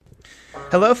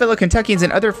Hello, fellow Kentuckians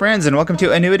and other friends, and welcome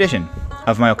to a new edition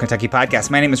of my Old Kentucky podcast.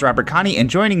 My name is Robert Connie, and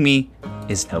joining me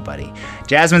is nobody.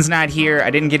 Jasmine's not here. I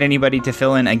didn't get anybody to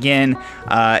fill in again.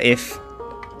 If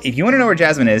you want to know where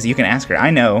Jasmine is, you can ask her. I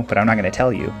know, but I'm not going to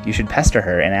tell you. You should pester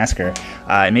her and ask her,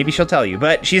 and maybe she'll tell you.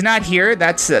 But she's not here,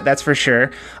 that's for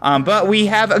sure. But we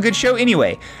have a good show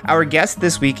anyway. Our guest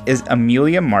this week is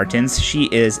Amelia Martins. She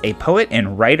is a poet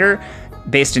and writer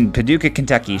based in Paducah,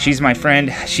 Kentucky. She's my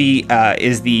friend. She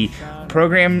is the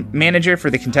program manager for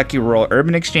the Kentucky Rural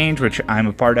Urban Exchange, which I'm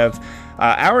a part of.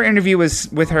 Our interview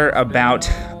was with her about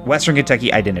Western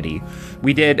Kentucky identity.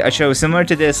 We did a show similar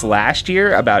to this last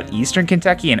year about Eastern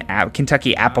Kentucky and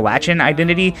Kentucky Appalachian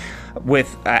identity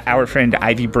with our friend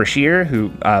Ivy Brashear, who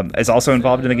is also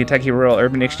involved in the Kentucky Rural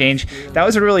Urban Exchange. That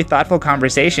was a really thoughtful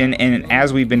conversation, and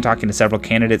as we've been talking to several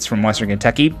candidates from Western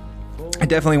Kentucky, I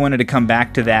definitely wanted to come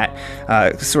back to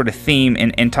that sort of theme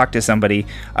and talk to somebody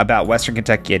about Western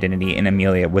Kentucky identity, and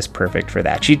Amelia was perfect for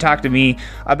that. She talked to me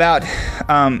about,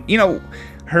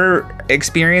 her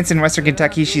experience in Western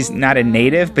Kentucky. She's not a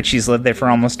native, but she's lived there for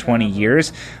almost 20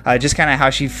 years. Just kind of how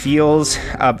she feels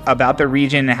about the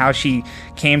region, and how she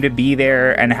came to be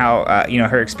there, and how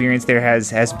her experience there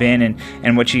has been,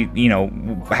 and what she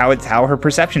how her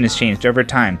perception has changed over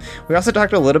time. We also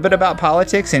talked a little bit about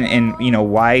politics and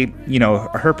why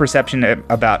her perception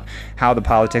about how the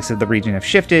politics of the region have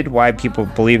shifted, why people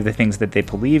believe the things that they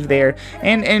believe there,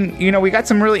 and we got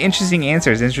some really interesting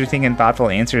and thoughtful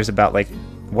answers about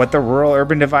what the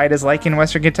rural-urban divide is like in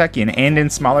Western Kentucky and in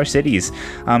smaller cities,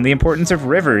 the importance of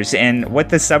rivers, and what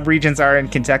the subregions are in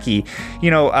Kentucky.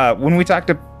 When we talk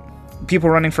to people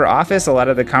running for office, a lot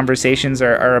of the conversations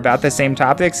are about the same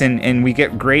topics, and we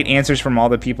get great answers from all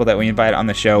the people that we invite on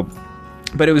the show.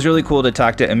 But it was really cool to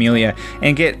talk to Amelia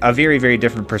and get a very, very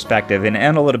different perspective and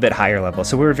a little bit higher level.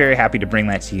 So we were very happy to bring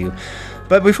that to you.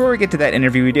 But before we get to that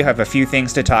interview, we do have a few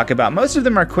things to talk about. Most of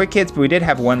them are quick hits, but we did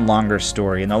have one longer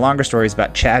story. And the longer story is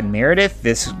about Chad Meredith,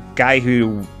 this guy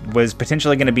who was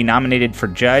potentially going to be nominated for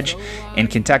judge in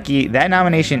Kentucky. That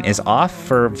nomination is off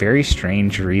for very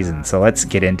strange reasons. So let's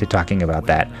get into talking about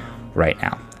that right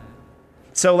now.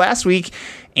 So last week,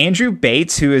 Andrew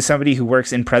Bates, who is somebody who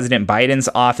works in President Biden's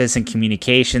office in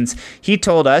communications, he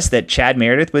told us that Chad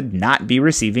Meredith would not be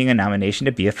receiving a nomination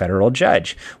to be a federal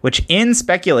judge, which ends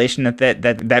speculation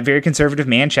that very conservative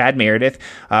man, Chad Meredith,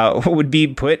 would be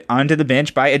put onto the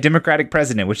bench by a Democratic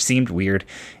president, which seemed weird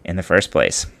in the first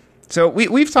place. So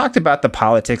we've talked about the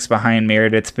politics behind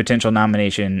Meredith's potential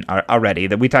nomination already.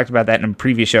 That we talked about that in a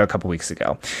previous show a couple weeks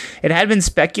ago. It had been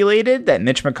speculated that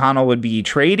Mitch McConnell would be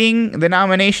trading the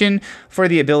nomination for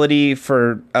the ability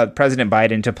for President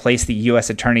Biden to place the U.S.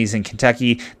 attorneys in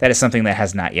Kentucky. That is something that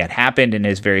has not yet happened and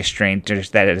is very strange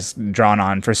that it has drawn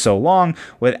on for so long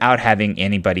without having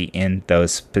anybody in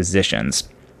those positions.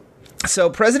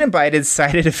 So President Biden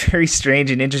cited a very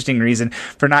strange and interesting reason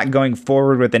for not going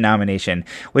forward with the nomination,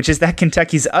 which is that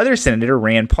Kentucky's other senator,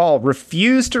 Rand Paul,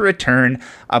 refused to return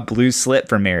a blue slip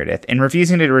for Meredith. And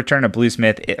refusing to return a blue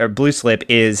slip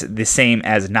is the same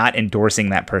as not endorsing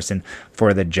that person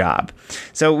for the job.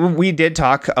 So we did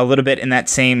talk a little bit in that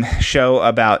same show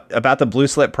about the blue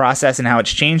slip process and how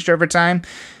it's changed over time.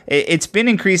 It's been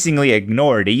increasingly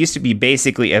ignored. It used to be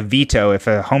basically a veto. If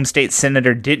a home state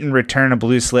senator didn't return a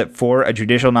blue slip for a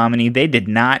judicial nominee, they did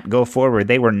not go forward.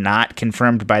 They were not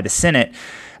confirmed by the Senate.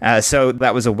 So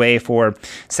that was a way for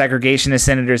segregationist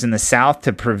senators in the South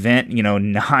to prevent,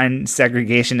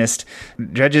 non-segregationist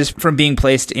judges from being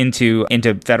placed into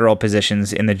federal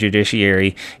positions in the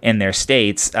judiciary in their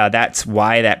states. That's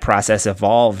why that process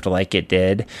evolved like it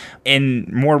did. In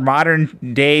more modern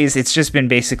days, it's just been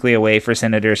basically a way for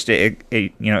senators to,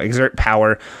 exert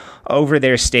power over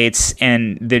their states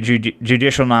and the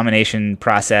judicial nomination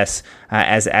process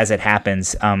as it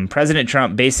happens. President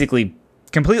Trump basically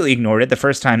completely ignored it the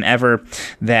first time ever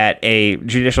that a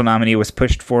judicial nominee was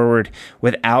pushed forward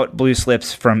without blue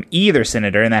slips from either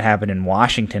senator, and that happened in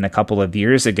Washington a couple of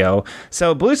years ago.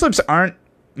 So blue slips aren't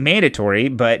mandatory,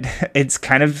 but it's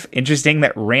kind of interesting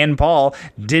that Rand Paul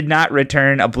did not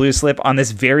return a blue slip on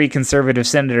this very conservative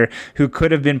senator who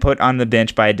could have been put on the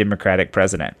bench by a Democratic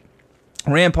president.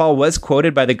 Rand Paul was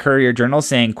quoted by the Courier-Journal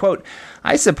saying, quote,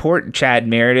 "I support Chad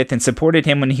Meredith and supported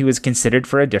him when he was considered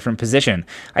for a different position.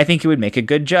 I think he would make a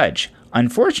good judge.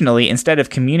 Unfortunately, instead of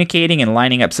communicating and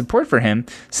lining up support for him,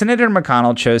 Senator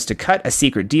McConnell chose to cut a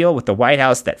secret deal with the White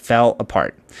House that fell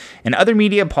apart." In other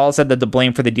media, Paul said that the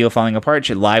blame for the deal falling apart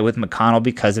should lie with McConnell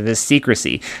because of his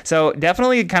secrecy. So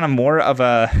definitely kind of more of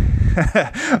a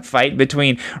fight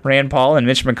between Rand Paul and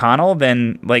Mitch McConnell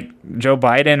than like Joe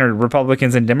Biden or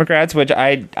Republicans and Democrats, which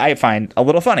I find a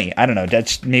little funny. I don't know.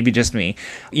 That's maybe just me.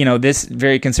 recently. This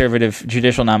very conservative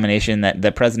judicial nomination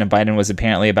that President Biden was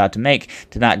apparently about to make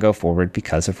did not go forward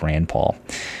because of Rand Paul.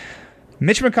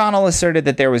 Mitch McConnell asserted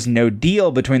that there was no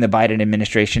deal between the Biden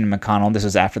administration and McConnell. This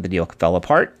was after the deal fell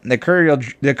apart. The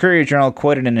Courier-Journal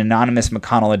quoted an anonymous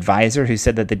McConnell advisor who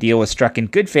said that the deal was struck in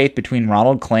good faith between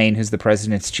Ronald Klain, who's the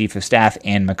president's chief of staff,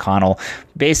 and McConnell,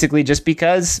 basically just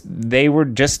because they were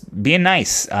just being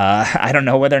nice. I don't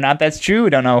know whether or not that's true. I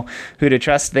don't know who to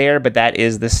trust there, but that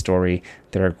is the story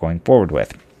they're going forward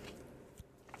with.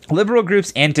 Liberal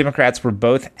groups and Democrats were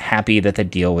both happy that the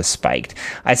deal was spiked.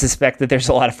 I suspect that there's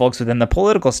a lot of folks within the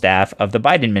political staff of the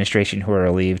Biden administration who are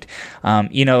relieved.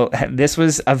 This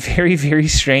was a very, very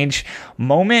strange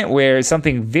moment where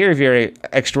something very, very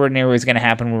extraordinary was going to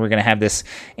happen, where we're going to have this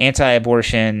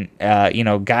anti-abortion,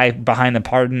 guy behind the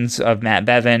pardons of Matt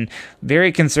Bevin,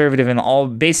 very conservative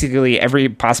in basically every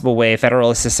possible way,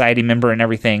 Federalist Society member and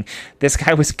everything. This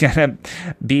guy was going to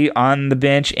be on the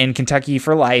bench in Kentucky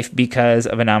for life because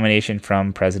of a nomination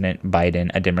from President Biden,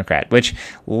 a Democrat, which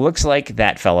looks like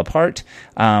that fell apart,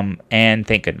 and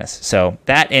thank goodness. So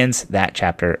that ends that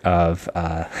chapter of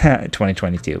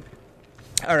 2022.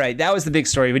 All right, that was the big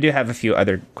story. We do have a few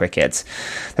other quick hits.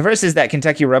 The first is that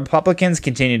Kentucky Republicans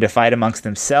continue to fight amongst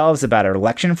themselves about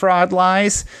election fraud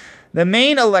lies. The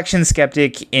main election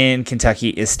skeptic in Kentucky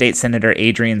is State Senator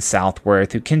Adrian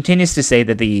Southworth, who continues to say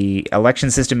that the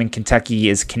election system in Kentucky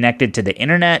is connected to the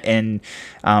internet and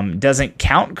doesn't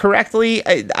count correctly.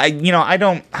 I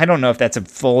don't know if that's a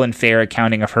full and fair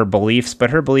accounting of her beliefs, but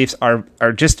her beliefs are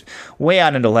just way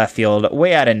out into left field,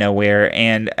 way out of nowhere,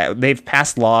 and they've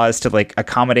passed laws to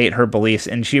accommodate her beliefs,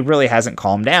 and she really hasn't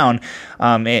calmed down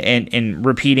in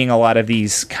repeating a lot of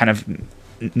these kind of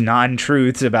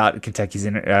non-truths about Kentucky's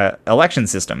election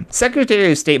system.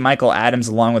 Secretary of State Michael Adams,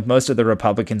 along with most of the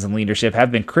Republicans in leadership,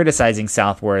 have been criticizing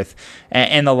Southworth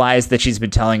and the lies that she's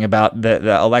been telling about the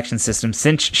election system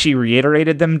since she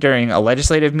reiterated them during a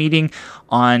legislative meeting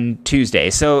on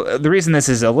Tuesday. So the reason this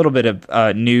is a little bit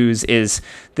of news is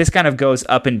this kind of goes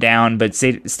up and down, but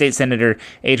State Senator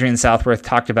Adrian Southworth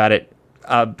talked about it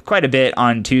quite a bit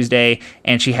on Tuesday,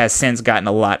 and she has since gotten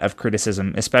a lot of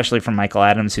criticism, especially from Michael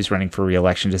Adams, who's running for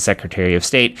re-election to Secretary of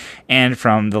State, and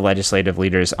from the legislative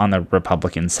leaders on the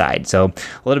Republican side. So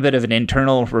a little bit of an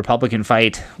internal Republican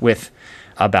fight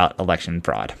about election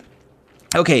fraud.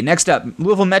 Okay, next up,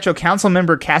 Louisville Metro Council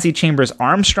member Cassie Chambers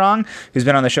Armstrong, who's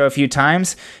been on the show a few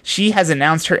times. She has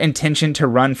announced her intention to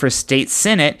run for state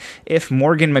senate if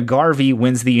Morgan McGarvey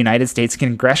wins the United States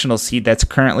congressional seat that's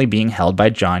currently being held by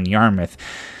John Yarmuth.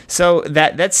 So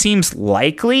that seems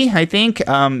likely, I think,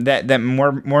 that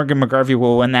Morgan McGarvey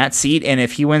will win that seat. And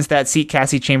if he wins that seat,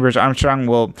 Cassie Chambers Armstrong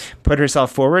will put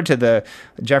herself forward to the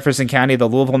Jefferson County, the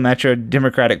Louisville Metro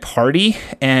Democratic Party.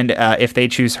 And if they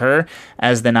choose her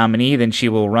as the nominee, then she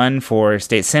will run for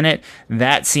state senate.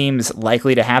 That seems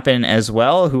likely to happen as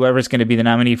well. Whoever's going to be the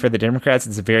nominee for the Democrats,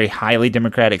 it's a very highly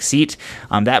Democratic seat.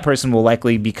 That person will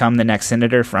likely become the next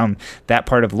senator from that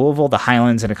part of Louisville, the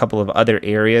Highlands, and a couple of other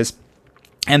areas.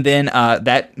 And then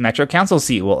that Metro Council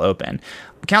seat will open.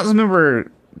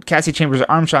 Councilmember Cassie Chambers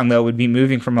Armstrong, though, would be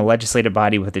moving from a legislative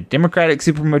body with a Democratic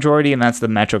supermajority, and that's the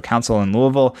Metro Council in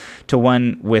Louisville, to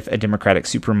one with a Democratic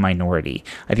superminority.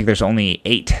 I think there's only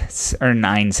 8 or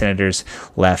 9 senators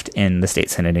left in the state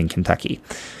senate in Kentucky.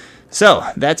 So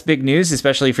that's big news,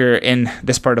 especially if you're in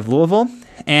this part of Louisville.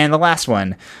 And the last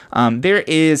one, there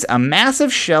is a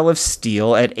massive shell of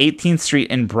steel at 18th Street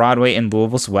and Broadway in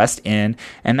Louisville's West End,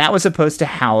 and that was supposed to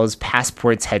house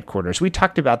Passport's headquarters. We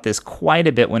talked about this quite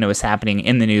a bit when it was happening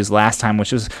in the news last time,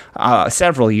 which was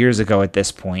several years ago at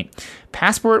this point.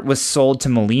 Passport was sold to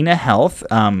Molina Health.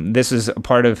 This is a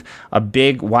part of a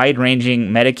big, wide-ranging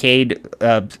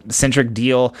Medicaid-centric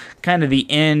deal, kind of the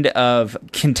end of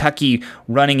Kentucky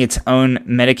running its own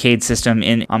Medicaid system.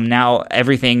 Now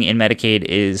everything in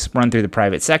Medicaid is run through the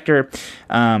private sector.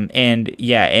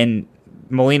 And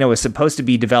Molina was supposed to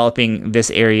be developing this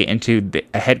area into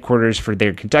a headquarters for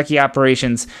their Kentucky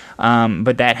operations,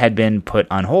 but that had been put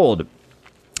on hold.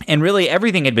 And really,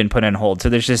 everything had been put on hold. So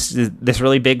there's just this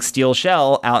really big steel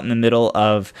shell out in the middle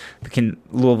of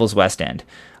Louisville's West End.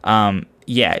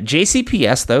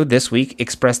 JCPS, though, this week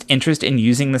expressed interest in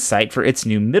using the site for its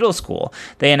new middle school.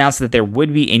 They announced that there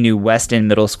would be a new West End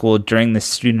middle school during the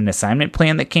student assignment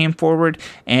plan that came forward.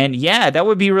 And that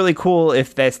would be really cool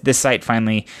if this site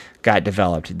finally got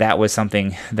developed. That was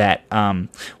something that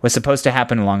was supposed to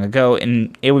happen long ago,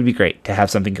 and it would be great to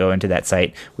have something go into that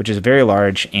site, which is very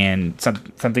large, and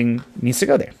something needs to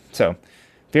go there. So,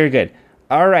 very good.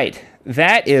 All right.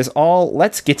 That is all.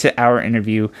 Let's get to our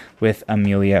interview with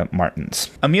Amelia Martins.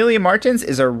 Amelia Martins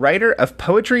is a writer of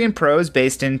poetry and prose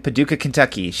based in Paducah,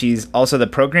 Kentucky. She's also the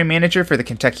program manager for the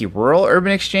Kentucky Rural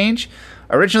Urban Exchange.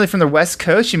 Originally from the West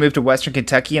Coast, she moved to Western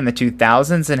Kentucky in the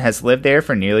 2000s and has lived there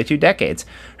for nearly 2 decades.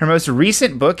 Her most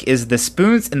recent book is The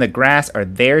Spoons in the Grass Are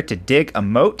There to Dig a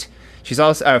Moat. She's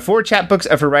also 4 chapbooks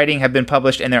of her writing have been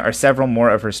published, and there are several more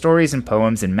of her stories and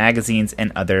poems in magazines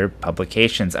and other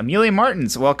publications. Amelia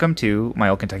Martins, welcome to My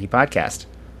Old Kentucky Podcast.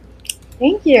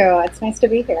 Thank you. It's nice to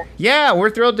be here. Yeah,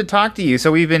 we're thrilled to talk to you.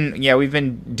 So we've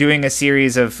been doing a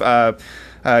series of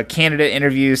candidate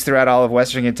interviews throughout all of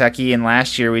Western Kentucky, and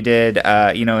last year we did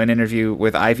an interview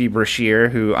with Ivy Brashear,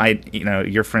 who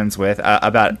you're friends with,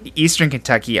 about Eastern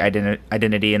Kentucky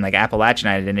identity and like Appalachian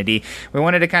identity. We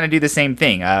wanted to kind of do the same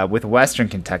thing with Western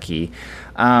Kentucky.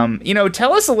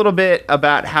 Tell us a little bit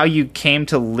about how you came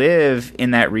to live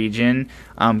in that region,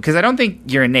 because I don't think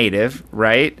you're a native,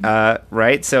 right?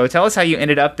 Right. So tell us how you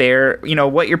ended up there,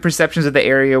 what your perceptions of the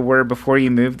area were before you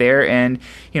moved there, and,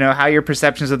 how your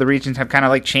perceptions of the region have kind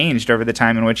of like changed over the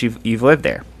time in which you've lived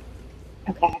there.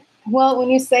 Okay. Well, when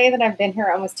you say that I've been here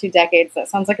almost 2 decades, that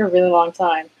sounds like a really long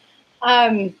time.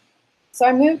 So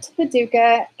I moved to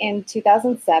Paducah in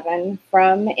 2007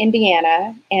 from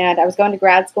Indiana, and I was going to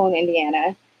grad school in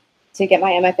Indiana to get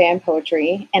my MFA in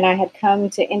poetry. And I had come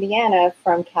to Indiana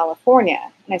from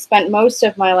California, and I spent most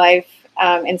of my life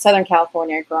in Southern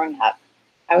California growing up.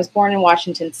 I was born in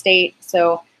Washington State,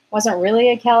 so wasn't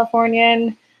really a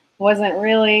Californian, wasn't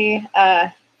really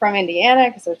from Indiana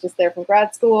because I was just there from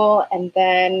grad school. And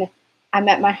then I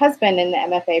met my husband in the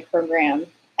MFA program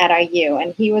at IU,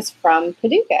 and he was from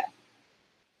Paducah.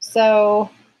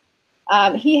 So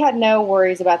he had no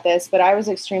worries about this, but I was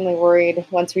extremely worried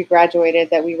once we graduated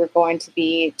that we were going to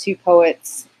be 2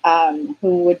 poets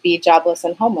who would be jobless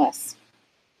and homeless.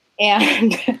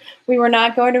 And we were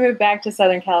not going to move back to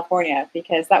Southern California,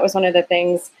 because that was one of the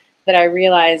things that I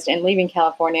realized in leaving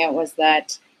California, was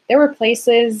that there were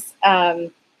places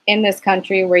in this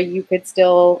country where you could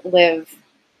still live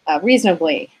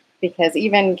reasonably, because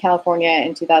even California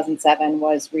in 2007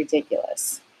 was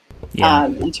ridiculous. Yeah.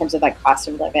 In terms of like cost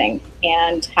of living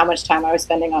and how much time I was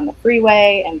spending on the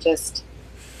freeway, and just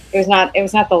it was not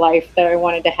the life that I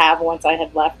wanted to have once I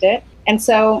had left it. And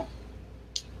so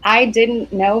I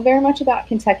didn't know very much about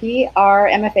Kentucky. Our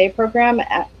MFA program,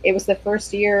 it was the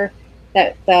first year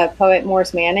that the poet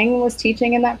Morris Manning was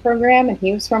teaching in that program, and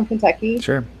he was from Kentucky.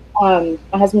 Sure. My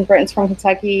husband Britton's from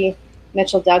Kentucky.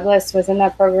 Mitchell Douglas was in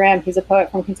that program. He's a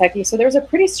poet from Kentucky. So there was a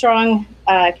pretty strong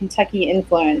Kentucky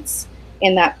influence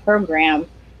in that program.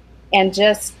 And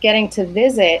just getting to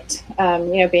visit,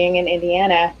 being in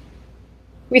Indiana,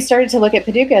 we started to look at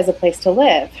Paducah as a place to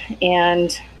live.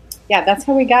 And yeah, that's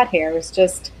how we got here. It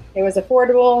was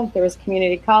affordable. There was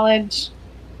community college.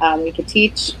 We could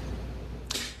teach.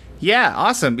 Yeah,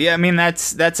 awesome. Yeah, I mean,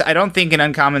 that's I don't think an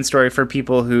uncommon story for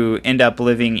people who end up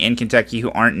living in Kentucky who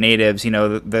aren't natives.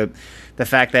 The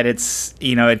fact that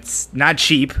it's not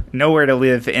cheap. Nowhere to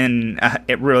live in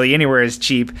really anywhere is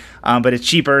cheap, but it's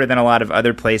cheaper than a lot of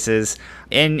other places.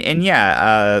 And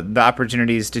the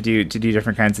opportunities to do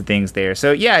different kinds of things there.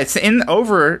 So yeah, it's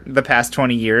over the past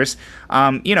 20 years.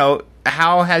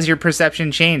 How has your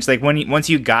perception changed? Like once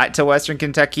you got to Western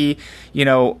Kentucky,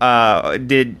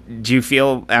 did you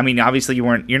feel? I mean, obviously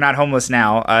you're not homeless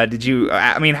now.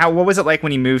 What was it like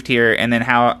when you moved here, and then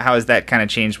how has that kind of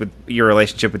changed with your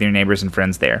relationship with your neighbors and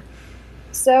friends there?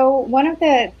 So one of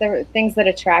the things that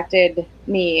attracted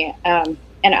me and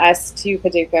us to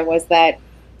Paducah was that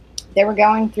they were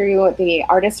going through the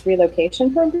artist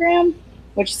relocation program,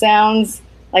 which sounds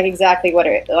like exactly what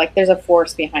there's a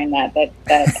force behind that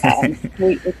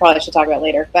we probably should talk about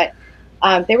later. But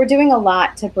they were doing a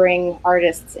lot to bring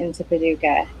artists into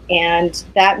Paducah. And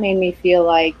that made me feel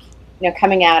like,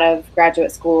 coming out of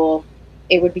graduate school,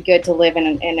 it would be good to live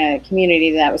in a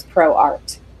community that was pro-art.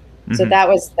 Mm-hmm. So that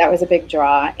was a big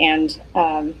draw. And,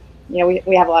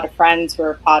 we have a lot of friends who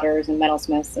are potters and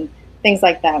metalsmiths and things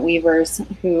like that, weavers,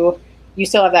 who you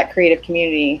still have that creative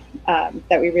community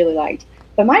that we really liked.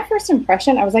 But my first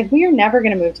impression, I was like, we are never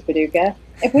going to move to Paducah.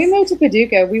 If we moved to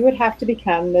Paducah, we would have to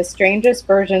become the strangest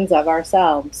versions of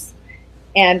ourselves.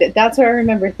 And that's what I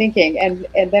remember thinking. And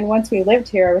then once we lived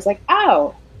here, I was like,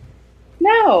 oh,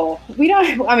 no, we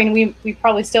don't. I mean, we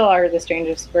probably still are the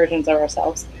strangest versions of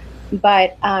ourselves.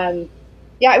 But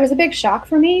it was a big shock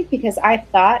for me, because I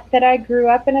thought that I grew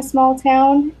up in a small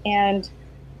town, and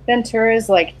Ventura is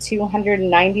like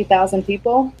 290,000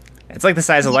 people. It's like the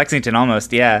size of Lexington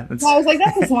almost, yeah. I was like,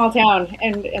 that's a small town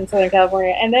in Southern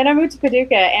California. And then I moved to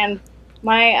Paducah, and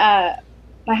my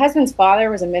my husband's father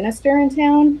was a minister in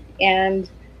town, and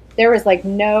there was like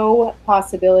no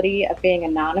possibility of being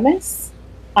anonymous.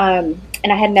 And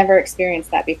I had never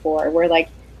experienced that before, where like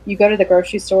you go to the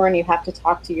grocery store and you have to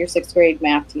talk to your sixth grade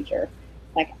math teacher.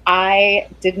 Like I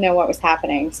didn't know what was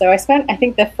happening. So I spent, I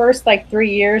think, the first like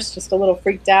 3 years just a little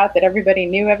freaked out that everybody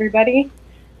knew everybody.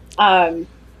 And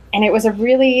it was a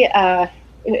really,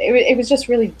 it was just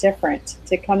really different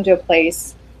to come to a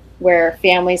place where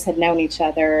families had known each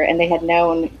other and they had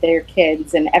known their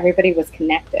kids and everybody was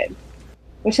connected,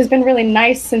 which has been really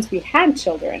nice since we had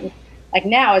children. Like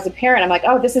now as a parent, I'm like,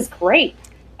 oh, this is great.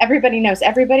 Everybody knows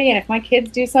everybody. And if my kids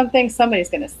do something, somebody's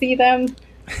going to see them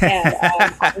and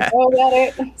I know about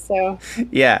it. So,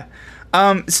 yeah.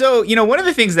 So, one of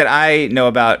the things that I know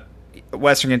about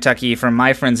Western Kentucky from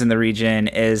my friends in the region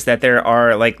is that there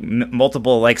are like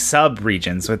multiple like sub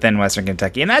regions within Western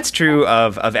Kentucky, and that's true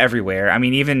of everywhere. I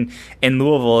mean, even in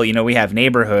Louisville, we have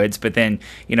neighborhoods, but then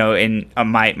in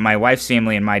my wife's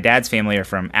family and my dad's family are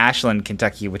from Ashland,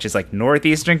 Kentucky, which is like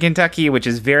northeastern Kentucky, which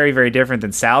is very, very different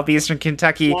than southeastern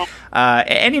Kentucky. Yeah.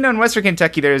 And in Western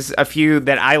Kentucky, there's a few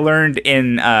that I learned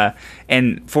in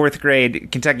fourth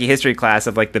grade Kentucky history class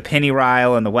of like the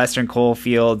Pennyrile and the Western Coal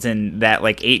Fields, and that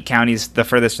like 8 counties the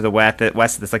furthest to the west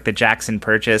that's like the Jackson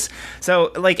Purchase.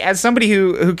 So like as somebody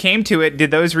who came to it, did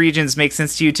those regions make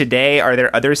sense to you today? Are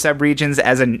there other sub-regions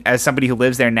as somebody who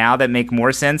lives there now that make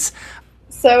more sense?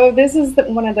 So this is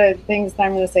one of the things that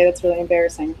I'm going to say that's really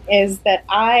embarrassing is that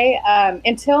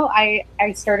until I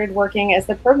started working as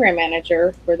the program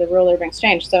manager for the Rural Urban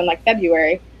Exchange, so in like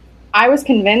February, I was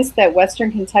convinced that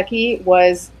Western Kentucky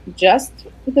was just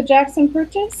the Jackson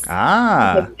Purchase.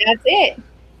 That's it.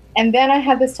 And then I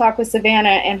had this talk with Savannah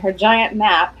and her giant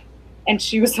map, and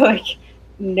she was like,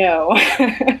 no.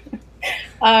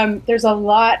 There's a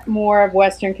lot more of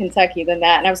Western Kentucky than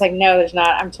that. And I was like, no, there's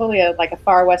not. I'm totally a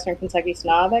far Western Kentucky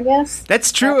snob, I guess.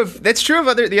 That's true of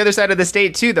the other side of the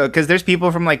state too, though, because there's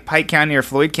people from like Pike County or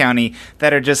Floyd County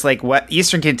that are just like what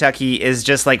Eastern Kentucky is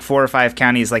just like 4 or 5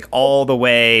 counties, like all the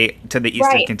way to the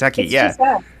Eastern Kentucky. It's just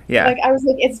us. Yeah. Like I was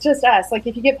like, it's just us. Like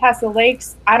if you get past the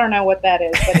lakes, I don't know what that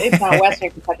is, but it's not Western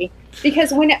Kentucky.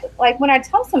 Because when I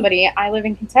tell somebody I live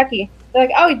in Kentucky, they're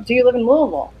like, oh, do you live in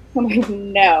Louisville? I'm like,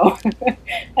 no,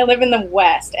 I live in the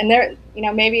West. And they're,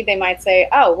 maybe they might say,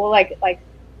 oh, well, like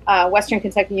Western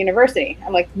Kentucky University.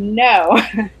 I'm like, no,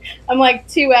 I'm like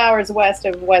 2 hours west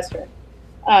of Western.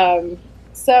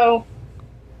 So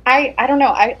I don't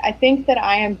know. I think that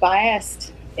I am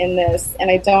biased in this,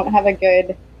 and I don't have a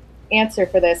good answer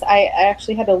for this. I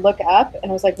actually had to look up,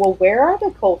 and I was like, well, where are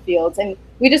the coal fields? And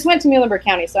we just went to Muhlenberg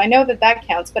County, so I know that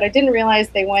counts, but I didn't realize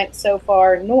they went so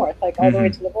far north, like all the way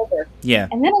to the river. Yeah.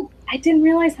 And then I didn't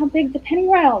realize how big the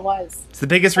Pennyrile was. It's the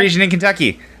biggest region in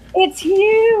Kentucky. It's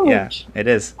huge. Yeah, it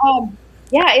is.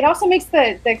 Yeah, it also makes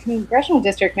the congressional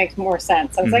district makes more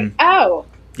sense. I was like, oh,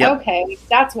 okay,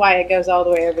 that's why it goes all the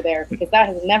way over there, because that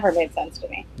has never made sense to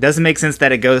me. Doesn't make sense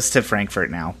that it goes to Frankfort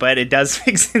now, but it does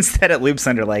make sense that it loops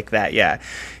under like that. Yeah.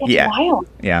 It's wild.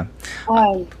 Yeah.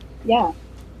 Yeah.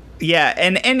 Yeah,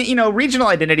 and regional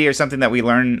identity are something that we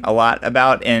learn a lot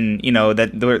about, and that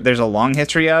there's a long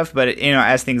history of. But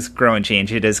as things grow and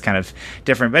change, it is kind of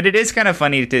different. But it is kind of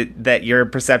funny that your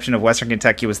perception of Western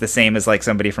Kentucky was the same as like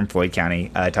somebody from Floyd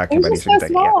County talking about Eastern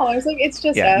Kentucky. Small. I was like, it's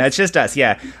just us. No, it's just us.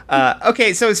 Yeah.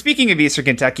 Okay, so speaking of Eastern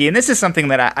Kentucky, and this is something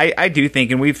that I do think,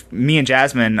 and me and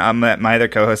Jasmine, my other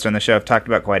co-host on the show, have talked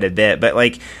about quite a bit. But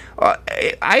like,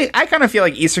 I kind of feel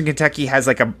like Eastern Kentucky has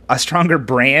like a stronger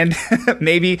brand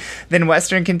maybe than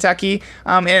Western Kentucky,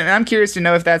 and I'm curious to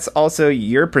know if that's also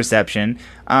your perception,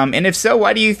 and if so,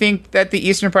 why do you think that the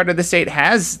eastern part of the state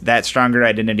has that stronger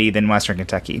identity than Western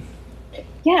Kentucky?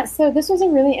 Yeah, so this was a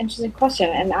really interesting question,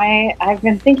 and I've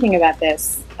been thinking about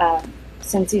this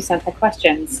since you sent the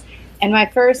questions, and my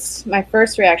first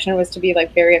reaction was to be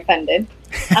like very offended,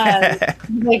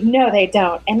 like no, they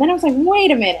don't, and then I was like,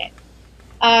 wait a minute.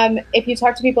 If you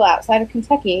talk to people outside of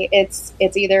Kentucky, it's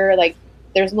either like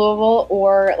there's Louisville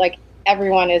or like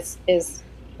everyone is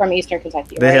from Eastern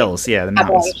Kentucky. The hills, yeah, the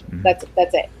mountains. That's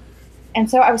it. And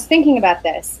so I was thinking about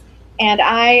this, and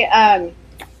I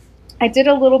did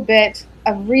a little bit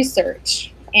of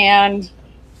research, and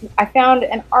I found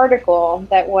an article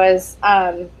that was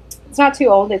it's not too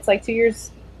old. It's like 2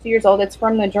 years old. It's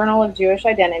from the Journal of Jewish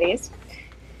Identities.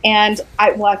 And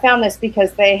I found this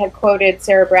because they had quoted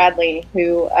Sarah Bradley,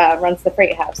 who runs the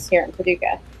Freight House here in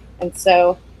Paducah. And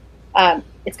so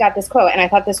it's got this quote, and I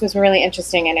thought this was really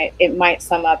interesting, and it might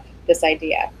sum up this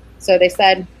idea. So they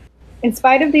said, in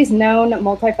spite of these known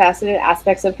multifaceted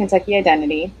aspects of Kentucky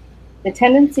identity, the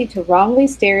tendency to wrongly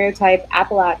stereotype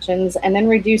Appalachians and then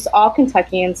reduce all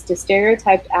Kentuckians to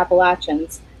stereotyped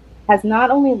Appalachians has not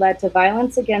only led to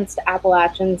violence against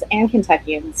Appalachians and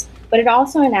Kentuckians, but it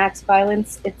also enacts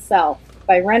violence itself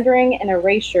by rendering an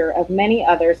erasure of many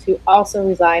others who also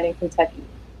reside in Kentucky.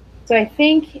 So I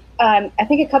think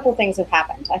a couple things have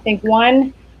happened. I think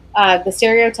one, the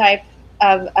stereotype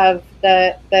of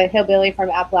the hillbilly from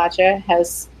Appalachia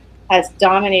has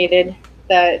dominated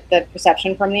the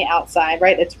perception from the outside.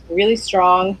 Right, it's really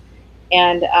strong,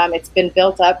 and it's been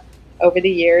built up over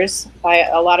the years by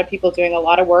a lot of people doing a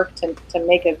lot of work to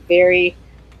make a very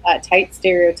tight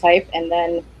stereotype and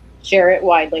then share it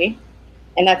widely,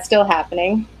 and that's still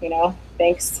happening.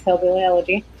 Thanks hillbilly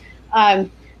elegy.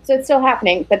 So it's still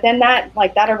happening, but then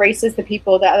that erases the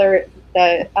people, the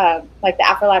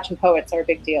Appalachian poets are a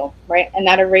big deal, right? And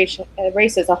that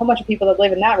erases a whole bunch of people that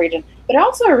live in that region, but it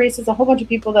also erases a whole bunch of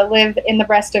people that live in the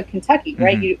rest of Kentucky,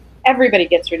 right? Mm-hmm. Everybody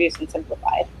gets reduced and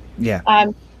simplified. Yeah.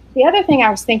 The other thing I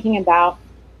was thinking about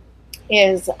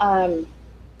is,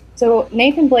 so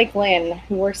Nathan Blake Lynn,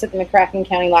 who works at the McCracken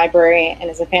County Library and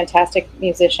is a fantastic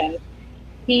musician,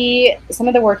 some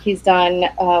of the work he's done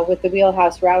with the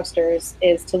Wheelhouse Rousters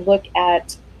is to look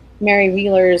at Mary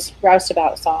Wheeler's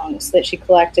roustabout songs that she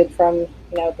collected from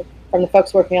the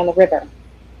folks working on the river.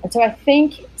 And so I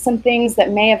think some things that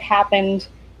may have happened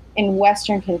in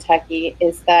Western Kentucky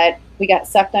is that we got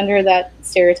sucked under that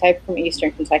stereotype from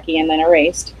Eastern Kentucky and then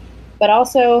erased. But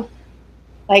also,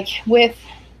 like with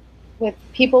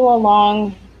people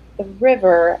along the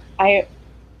river,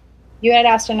 you had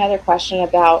asked another question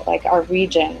about like our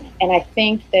region, and I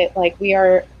think that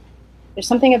there's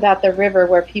something about the river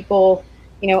where people,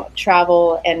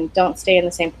 travel and don't stay in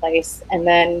the same place. And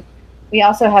then we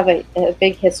also have a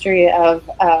big history of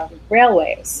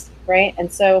railways, right?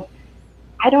 And so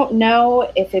I don't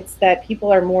know if it's that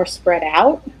people are more spread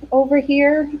out over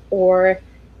here, or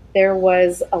there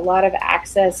was a lot of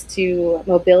access to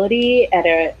mobility at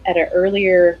an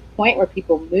earlier point where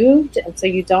people moved, and so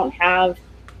you don't have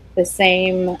the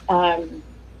same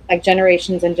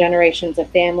generations and generations of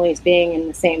families being in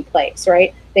the same place,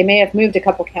 right? They may have moved a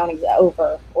couple counties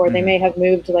over, or they may have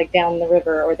moved down the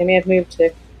river, or they may have moved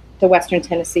to Western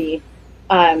Tennessee.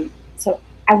 So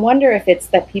I wonder if it's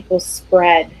that people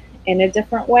spread in a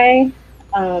different way.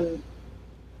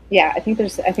 I think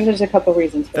there's a couple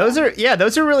reasons for that.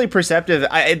 Those are really perceptive.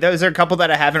 Those are a couple that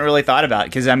I haven't really thought about,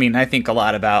 because I think a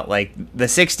lot about like the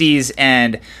 60s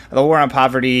and the war on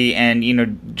poverty,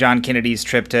 and John Kennedy's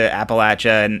trip to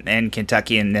Appalachia and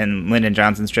Kentucky, and then Lyndon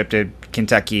Johnson's trip to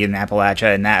Kentucky and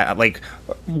Appalachia, and that like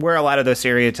where a lot of those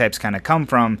stereotypes kind of come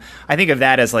from. I think of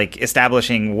that as like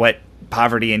establishing what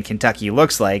poverty in Kentucky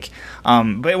looks like.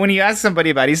 But when you ask somebody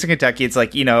about Eastern Kentucky, it's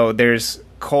like, there's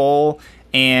coal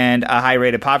and a high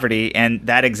rate of poverty, and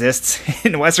that exists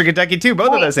in Western Kentucky too.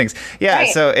 Both of those things. Yeah.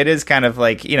 Right. So it is kind of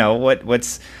like,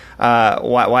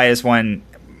 why is one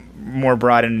more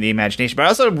broad in the imagination? But I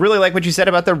also really like what you said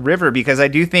about the river, because I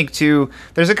do think too,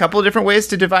 there's a couple of different ways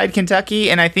to divide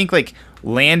Kentucky. And I think like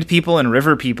land people and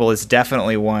river people is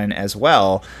definitely one as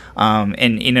well.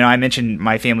 And I mentioned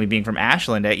my family being from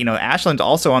Ashland. Ashland's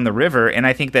also on the river, and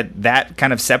I think that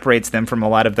kind of separates them from a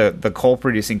lot of the coal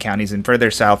producing counties and further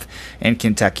south in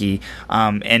Kentucky.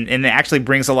 And it actually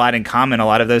brings a lot in common. A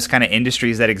lot of those kind of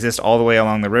industries that exist all the way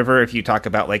along the river. If you talk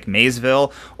about like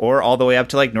Maysville, or all the way up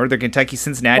to like northern Kentucky,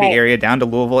 Cincinnati area, down to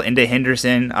Louisville, into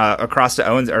Henderson, across to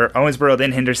Owensboro,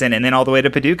 then Henderson, and then all the way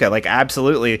to Paducah. Like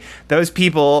absolutely, those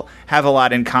people have a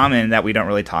lot in common that we don't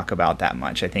really talk about that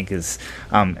much. I think is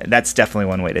that's definitely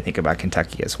one way to think about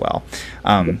Kentucky as well.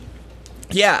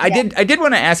 I did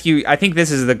want to ask you, I think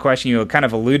this is the question you kind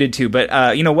of alluded to, but,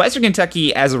 Western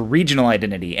Kentucky as a regional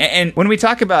identity. And when we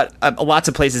talk about lots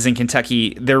of places in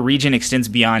Kentucky, their region extends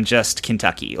beyond just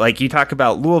Kentucky. Like you talk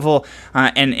about Louisville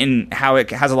and how it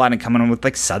has a lot in common with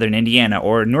like Southern Indiana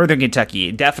or Northern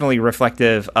Kentucky, definitely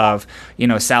reflective of,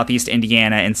 Southeast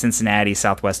Indiana and Cincinnati,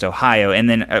 Southwest Ohio. And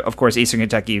then, of course, Eastern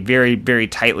Kentucky, very, very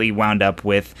tightly wound up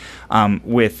with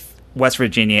West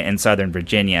Virginia and Southern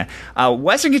Virginia.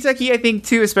 Western Kentucky, I think,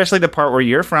 too, especially the part where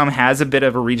you're from, has a bit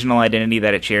of a regional identity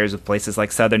that it shares with places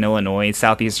like Southern Illinois,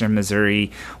 Southeastern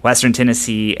Missouri, Western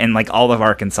Tennessee, and like all of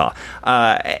Arkansas.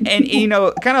 And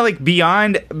kind of like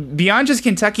beyond just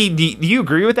Kentucky, do you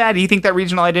agree with that? Do you think that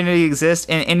regional identity exists?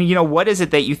 And what is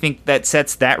it that you think that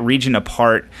sets that region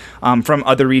apart from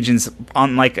other regions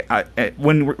on like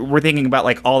when we're thinking about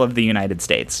like all of the United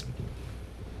States?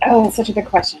 Oh, that's such a good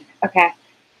question. Okay.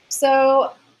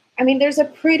 So, there's a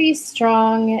pretty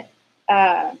strong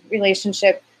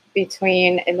relationship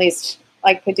between at least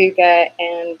like Paducah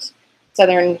and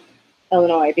Southern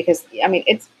Illinois, because,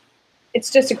 it's it's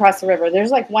just across the river.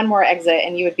 There's like one more exit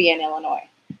and you would be in Illinois.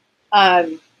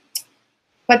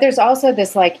 But there's also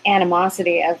this like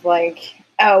animosity of like,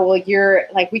 oh, well, you're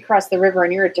like, we crossed the river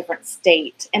and you're a different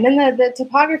state. And then the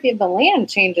topography of the land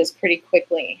changes pretty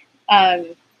quickly.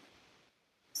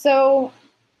 So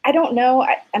I don't know.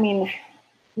 I mean,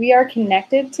 we are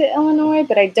connected to Illinois,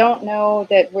 but I don't know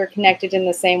that we're connected in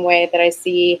the same way that I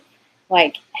see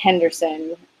like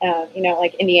Henderson,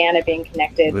 like Indiana being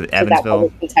connected with to Evansville, that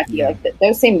part of Kentucky. yeah. Like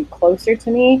those seem closer to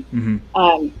me, Mm-hmm.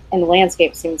 and the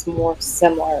landscape seems more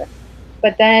similar.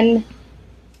 But then,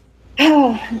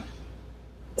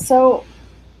 so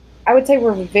I would say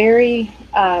we're very.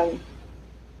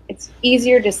 It's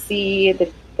easier to see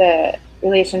the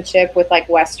relationship with like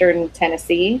Western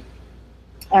Tennessee.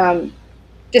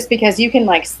 Just because you can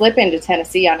like slip into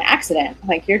Tennessee on accident.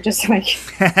 Like you're just like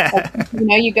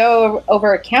you go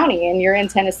over a county and you're in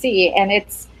Tennessee and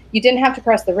you didn't have to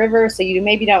cross the river. So you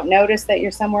maybe don't notice that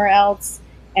you're somewhere else.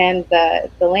 And the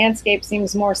landscape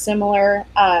seems more similar.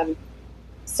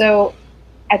 So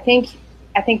I think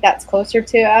that's closer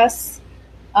to us.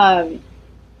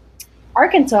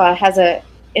 Arkansas has a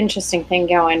interesting thing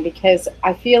going because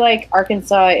I feel like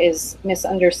Arkansas is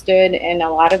misunderstood in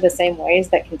a lot of the same ways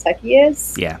that Kentucky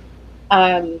is. Yeah.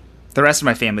 The rest of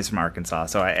my family's from Arkansas,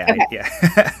 so okay. Yeah.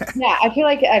 Yeah, I feel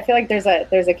like there's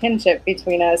a kinship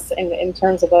between us in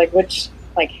terms of like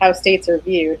how states are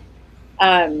viewed.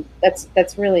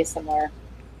 That's really similar,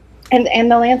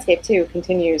 and the landscape too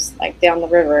continues like down the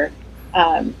river.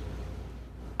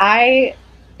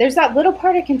 There's that little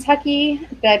part of Kentucky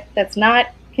that's not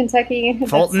Kentucky.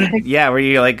 Fulton, yeah, where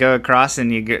you like go across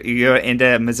and you go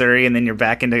into Missouri and then you're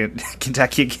back into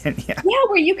Kentucky again. Yeah,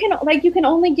 where you can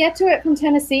only get to it from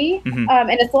Tennessee, mm-hmm. And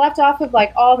it's left off of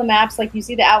like all the maps. Like you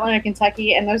see the outline of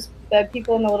Kentucky, and the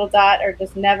people in the little dot are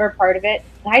just never part of it.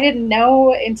 And I didn't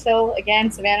know until again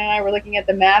Savannah and I were looking at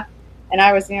the map, and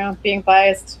I was being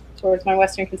biased towards my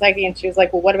Western Kentucky, and she was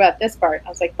like, "Well, what about this part?" I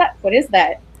was like, "What is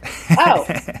that?" Oh,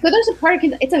 so there's a part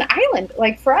of it's an island.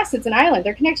 Like for us, it's an island.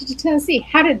 They're connected to Tennessee.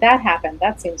 How did that happen?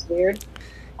 That seems weird.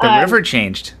 The river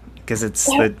changed because it's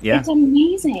It's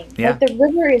amazing. Yeah. Like the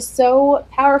river is so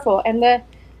powerful. And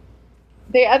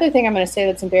the other thing I'm going to say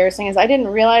that's embarrassing is I didn't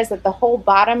realize that the whole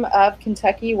bottom of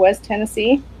Kentucky was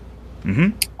Tennessee.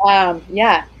 Mm-hmm.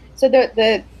 Yeah. So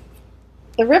the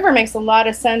river makes a lot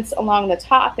of sense along the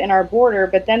top in our border,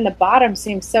 but then the bottom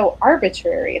seems so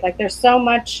arbitrary. Like there's so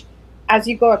much. As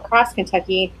you go across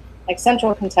Kentucky, like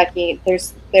central Kentucky, when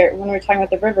we're talking about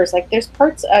the rivers, like there's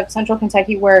parts of central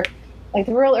Kentucky where like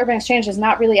the rural urban exchange has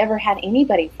not really ever had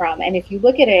anybody from. And if you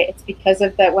look at it, it's because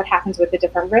of what happens with the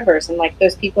different rivers. And like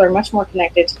those people are much more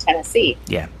connected to Tennessee.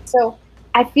 Yeah. So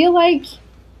I feel like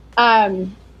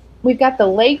we've got the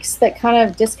lakes that kind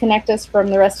of disconnect us from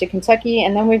the rest of Kentucky.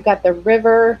 And then we've got the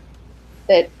river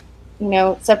that,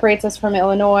 separates us from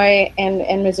Illinois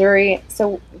and Missouri.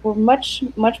 So we're much,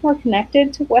 much more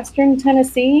connected to Western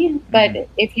Tennessee. But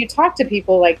if you talk to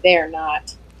people, like they are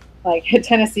not. Like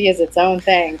Tennessee is its own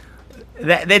thing.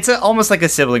 It's almost like a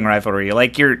sibling rivalry.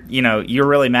 Like you're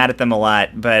really mad at them a lot,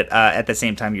 but at the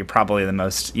same time, you're probably the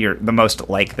most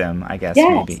like them, I guess.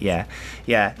 Yes. Maybe.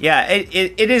 Yeah.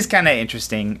 It is kind of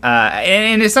interesting,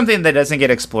 and it's something that doesn't get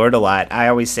explored a lot. I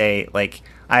always say, like,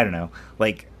 I don't know,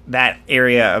 like that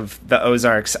area of the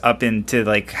Ozarks up into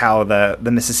like how the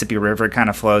Mississippi River kind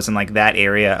of flows, and like that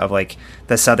area of like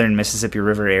the southern Mississippi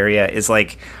River area is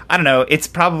like, I don't know, it's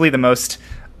probably the most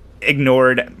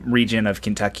ignored region of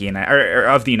Kentucky or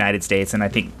of the United States, and I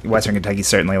think Western Kentucky is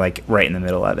certainly like right in the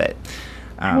middle of it.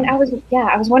 I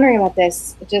was wondering about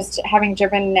this, just having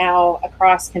driven now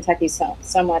across Kentucky so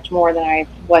much more than I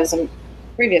was in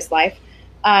previous life.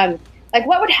 Like,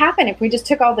 what would happen if we just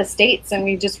took all the states and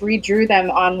we just redrew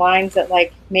them on lines that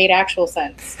like made actual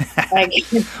sense? Like,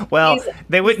 well,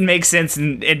 they wouldn't make sense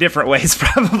in different ways,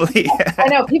 probably. I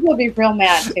know people would be real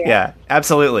mad too. Yeah,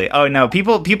 absolutely. Oh no,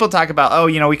 people talk about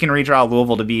we can redraw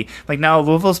Louisville to be like, no,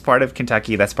 Louisville's part of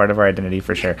Kentucky. That's part of our identity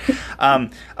for sure.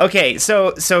 Okay,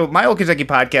 so My Old Kentucky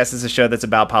Podcast is a show that's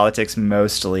about politics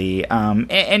mostly,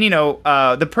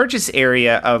 the purchase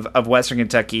area of Western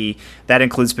Kentucky that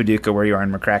includes Paducah, where you are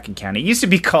in McCracken County. It used to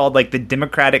be called like the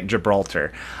Democratic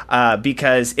Gibraltar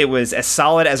because it was as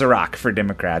solid as a rock for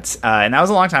Democrats, and that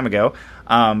was a long time ago,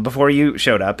 before you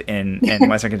showed up in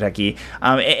Western Kentucky,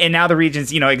 and now the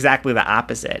region's exactly the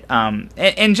opposite,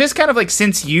 and just kind of like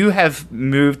since you have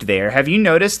moved there, have you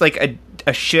noticed like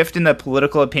a shift in the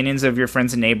political opinions of your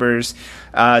friends and neighbors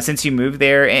since you moved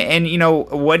there, and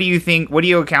what do you think, what do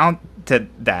you account to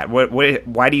that,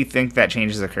 why do you think that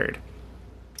change has occurred?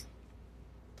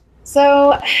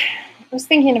 So I was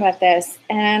thinking about this,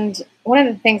 and one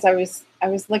of the things I was I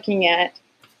was looking at,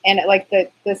 and like the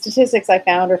statistics I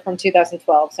found are from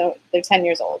 2012, so they're 10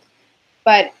 years old.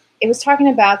 But it was talking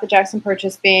about the Jackson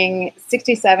Purchase being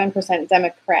 67%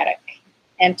 Democratic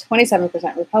and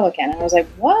 27% Republican. And I was like,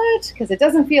 what? Because it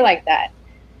doesn't feel like that.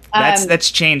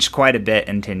 That's changed quite a bit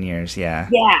in 10 years. Yeah.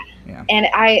 Yeah. And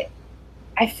I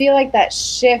feel like that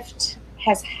shift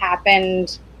has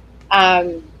happened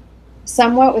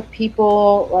somewhat with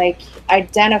people like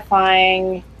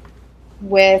identifying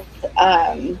with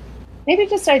maybe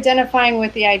just identifying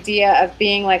with the idea of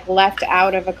being like left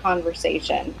out of a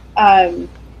conversation.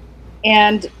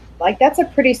 And like that's a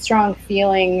pretty strong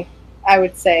feeling, I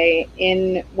would say,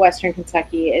 in Western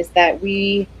Kentucky, is that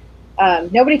we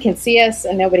nobody can see us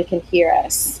and nobody can hear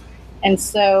us. And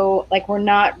so like we're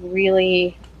not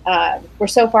really we're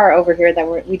so far over here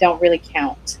that we don't really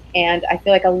count. And I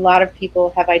feel like a lot of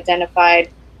people have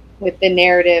identified with the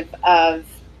narrative of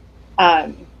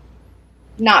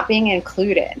not being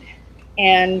included.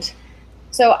 And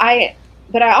so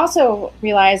but I also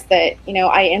realized that,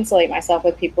 I insulate myself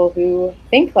with people who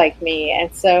think like me.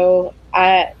 And so,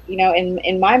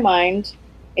 in my mind,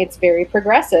 it's very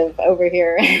progressive over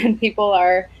here, and people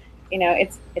are,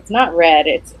 it's not red.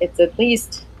 It's at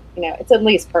least, it's at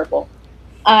least purple.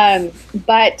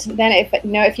 But then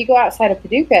if you go outside of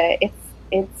Paducah,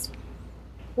 it's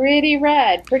pretty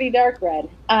red, pretty dark red.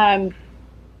 And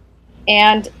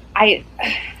I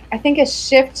think a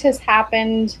shift has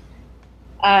happened,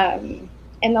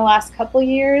 in the last couple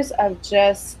years of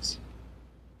just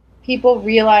people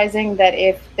realizing that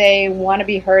if they want to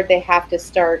be heard, they have to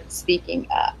start speaking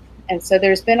up. And so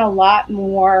there's been a lot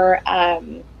more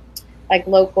like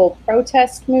local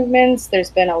protest movements.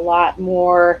 There's been a lot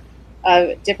more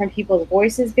different people's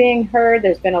voices being heard.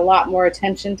 There's been a lot more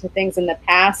attention to things in the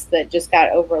past that just got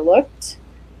overlooked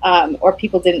or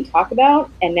people didn't talk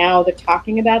about, and now they're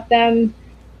talking about them.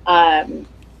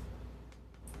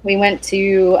 We went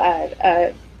to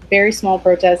a very small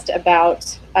protest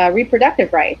about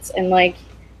reproductive rights, and like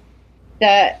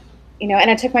and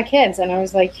I took my kids, and I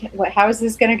was like, how is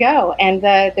this going to go? And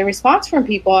the response from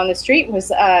people on the street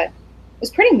was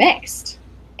pretty mixed.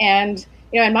 And,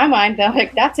 in my mind, they're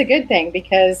like, that's a good thing,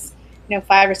 because,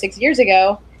 5 or 6 years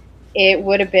ago, it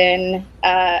would have been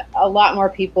a lot more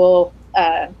people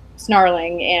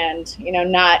snarling and,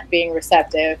 not being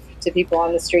receptive to people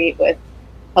on the street with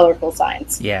colorful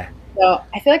signs. Yeah. So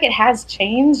I feel like it has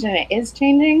changed, and it is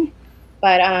changing,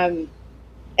 but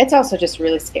it's also just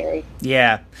really scary.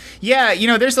 Yeah.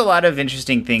 There's a lot of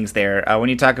interesting things there. When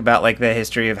you talk about like the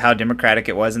history of how Democratic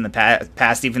it was in the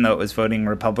past, even though it was voting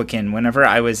Republican. Whenever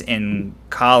I was in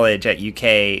college at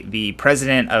UK, the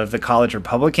president of the College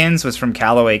Republicans was from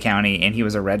Callaway County, and he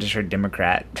was a registered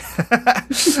Democrat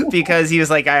because he was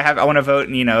like, I want to vote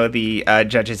in, the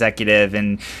judge executive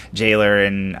and jailer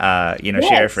and, yes,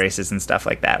 sheriff races and stuff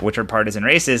like that, which are partisan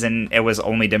races. And it was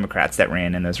only Democrats that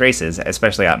ran in those races,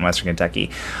 especially out in Western Kentucky.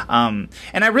 And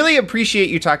I really appreciate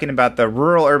you talking about the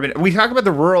rural-urban. We talk about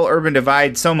the rural-urban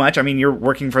divide so much. I mean, you're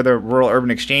working for the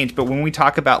Rural-Urban Exchange, but when we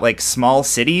talk about like small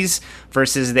cities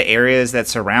versus the areas that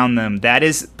surround them, that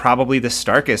is probably the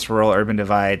starkest rural-urban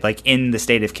divide, like in the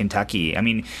state of Kentucky. I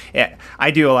mean,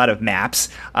 I do a lot of maps,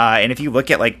 and if you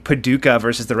look at like Paducah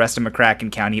versus the rest of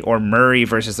McCracken County, or Murray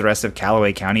versus the rest of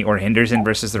Callaway County, or Henderson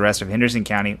versus the rest of Henderson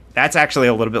County, that's actually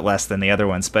a little bit less than the other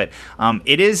ones. But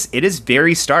it is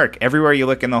very stark everywhere you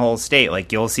look in the whole state.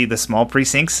 Like you'll see the small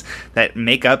precincts that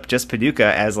make up just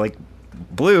Paducah as like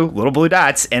little blue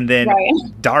dots, and then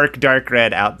dark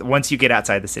red out once you get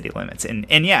outside the city limits.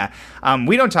 And yeah,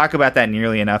 we don't talk about that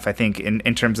nearly enough, I think,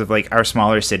 in terms of like our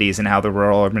smaller cities and how the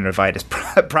rural urban divide is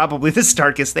probably the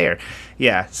starkest there.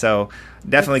 Yeah, so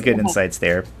definitely good insights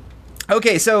there.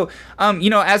 Okay, so,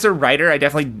 as a writer, I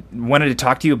definitely wanted to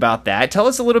talk to you about that. Tell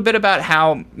us a little bit about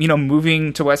how,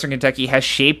 moving to Western Kentucky has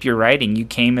shaped your writing. You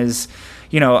came as,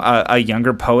 a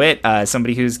younger poet,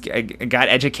 somebody who's got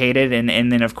educated,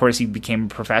 and then, of course, you became a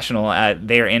professional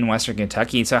there in Western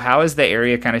Kentucky. So how has the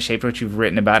area kind of shaped what you've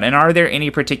written about? And are there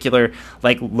any particular,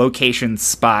 like, location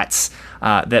spots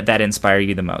that inspire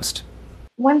you the most?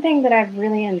 One thing that I've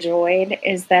really enjoyed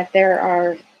is that there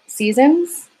are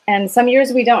seasons. And some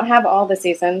years we don't have all the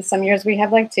seasons. Some years we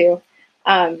have like 2.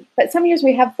 But some years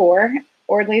we have 4,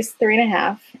 or at least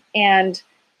 3.5. And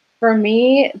for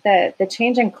me, the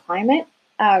change in climate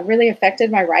really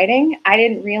affected my writing. I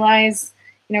didn't realize,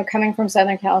 coming from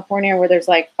Southern California, where there's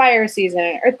like fire season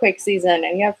and earthquake season,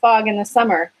 and you have fog in the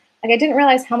summer. Like I didn't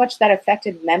realize how much that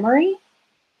affected memory.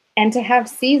 And to have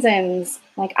seasons,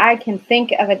 like I can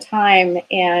think of a time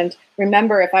and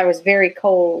remember if I was very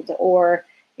cold, or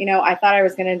I thought I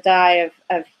was going to die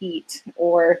of heat,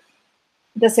 or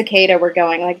the cicada were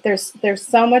going. Like there's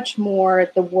so much more.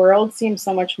 The world seems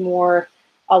so much more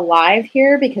alive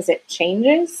here because it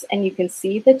changes and you can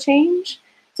see the change.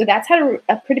 So that's had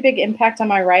a pretty big impact on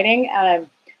my writing.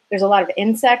 There's a lot of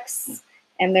insects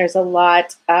and there's a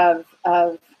lot of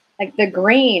like the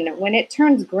green. When it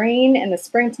turns green in the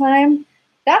springtime,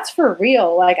 that's for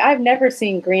real. Like I've never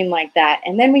seen green like that.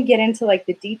 And then we get into like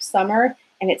the deep summer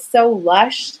and it's so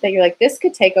lush that you're like, this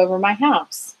could take over my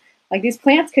house. Like these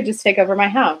plants could just take over my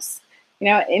house. You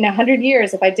know, in 100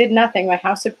 years, if I did nothing, my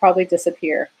house would probably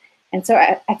disappear. And so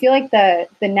I feel like the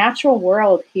natural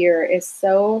world here is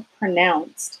so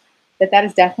pronounced that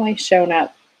has definitely shown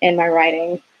up in my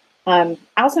writing. I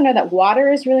also know that water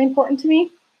is really important to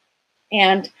me.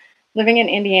 And living in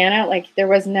Indiana, like there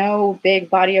was no big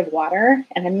body of water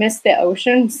and I missed the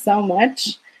ocean so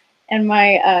much. And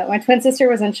my twin sister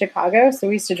was in Chicago, so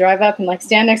we used to drive up and like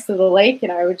stand next to the lake,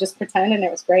 and I would just pretend, and it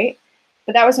was great.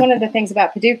 But that was one of the things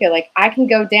about Paducah. Like I can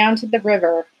go down to the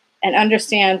river and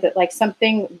understand that like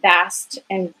something vast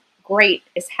and great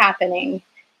is happening,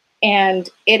 and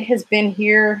it has been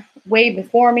here way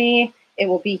before me. It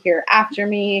will be here after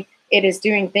me. It is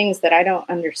doing things that I don't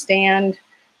understand.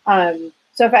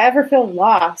 So if I ever feel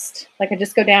lost, like I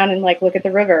just go down and like look at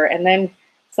the river, and then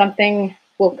something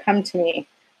will come to me.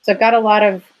 So I've got a lot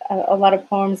of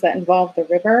poems that involve the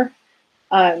river,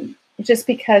 just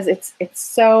because it's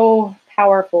so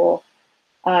powerful,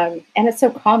 and it's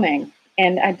so calming.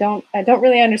 And I don't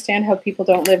really understand how people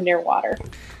don't live near water.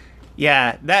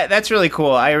 Yeah, that's really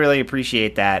cool. I really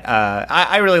appreciate that.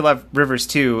 I really love rivers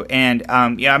too. And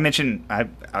I mentioned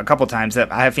a couple times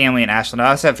that I have family in Ashland. I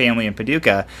also have family in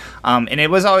Paducah. And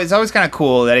it's always kind of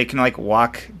cool that I can like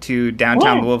walk to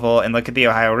downtown Louisville and look at the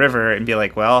Ohio River and be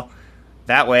like, well,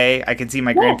 that way I can see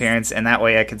my grandparents, and that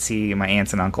way I can see my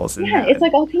aunts and uncles. And, it's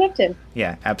like all connected.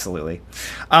 Yeah, absolutely.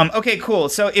 Okay, cool.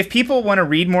 So if people want to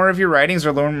read more of your writings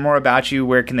or learn more about you,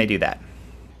 where can they do that?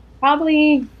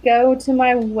 Probably go to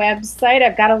my website.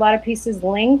 I've got a lot of pieces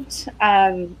linked.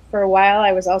 For a while,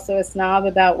 I was also a snob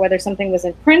about whether something was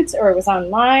in print or it was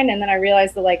online, and then I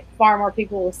realized that like far more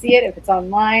people will see it if it's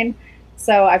online.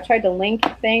 So I've tried to link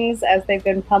things as they've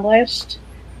been published.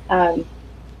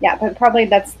 Yeah, but probably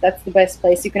that's the best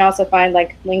place. You can also find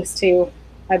like links to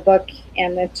my book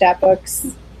and the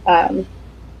chapbooks.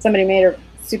 Somebody made a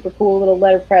super cool little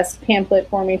letterpress pamphlet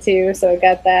for me too, so I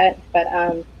got that. But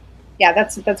yeah,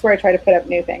 that's where I try to put up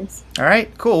new things. All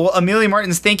right, cool. Well, Amelia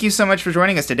Martins, thank you so much for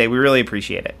joining us today. We really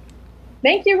appreciate it.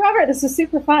 Thank you, Robert. This was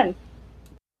super fun.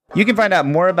 You can find out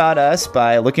more about us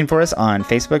by looking for us on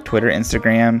Facebook, Twitter,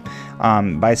 Instagram,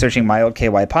 by searching My Old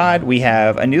KY Pod. We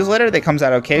have a newsletter that comes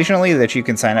out occasionally that you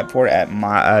can sign up for at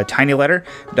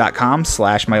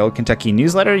tinyletter.com/My Old Kentucky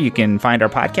Newsletter. You can find our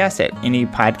podcast at any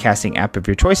podcasting app of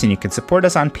your choice, and you can support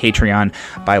us on Patreon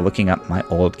by looking up My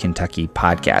Old Kentucky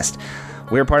Podcast.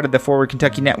 We're part of the Forward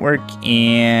Kentucky Network,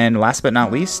 and last but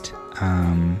not least,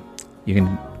 you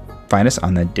can find us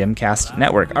on the Dimcast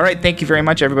Network. All right, thank you very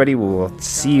much, everybody. We'll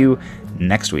see you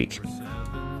next week.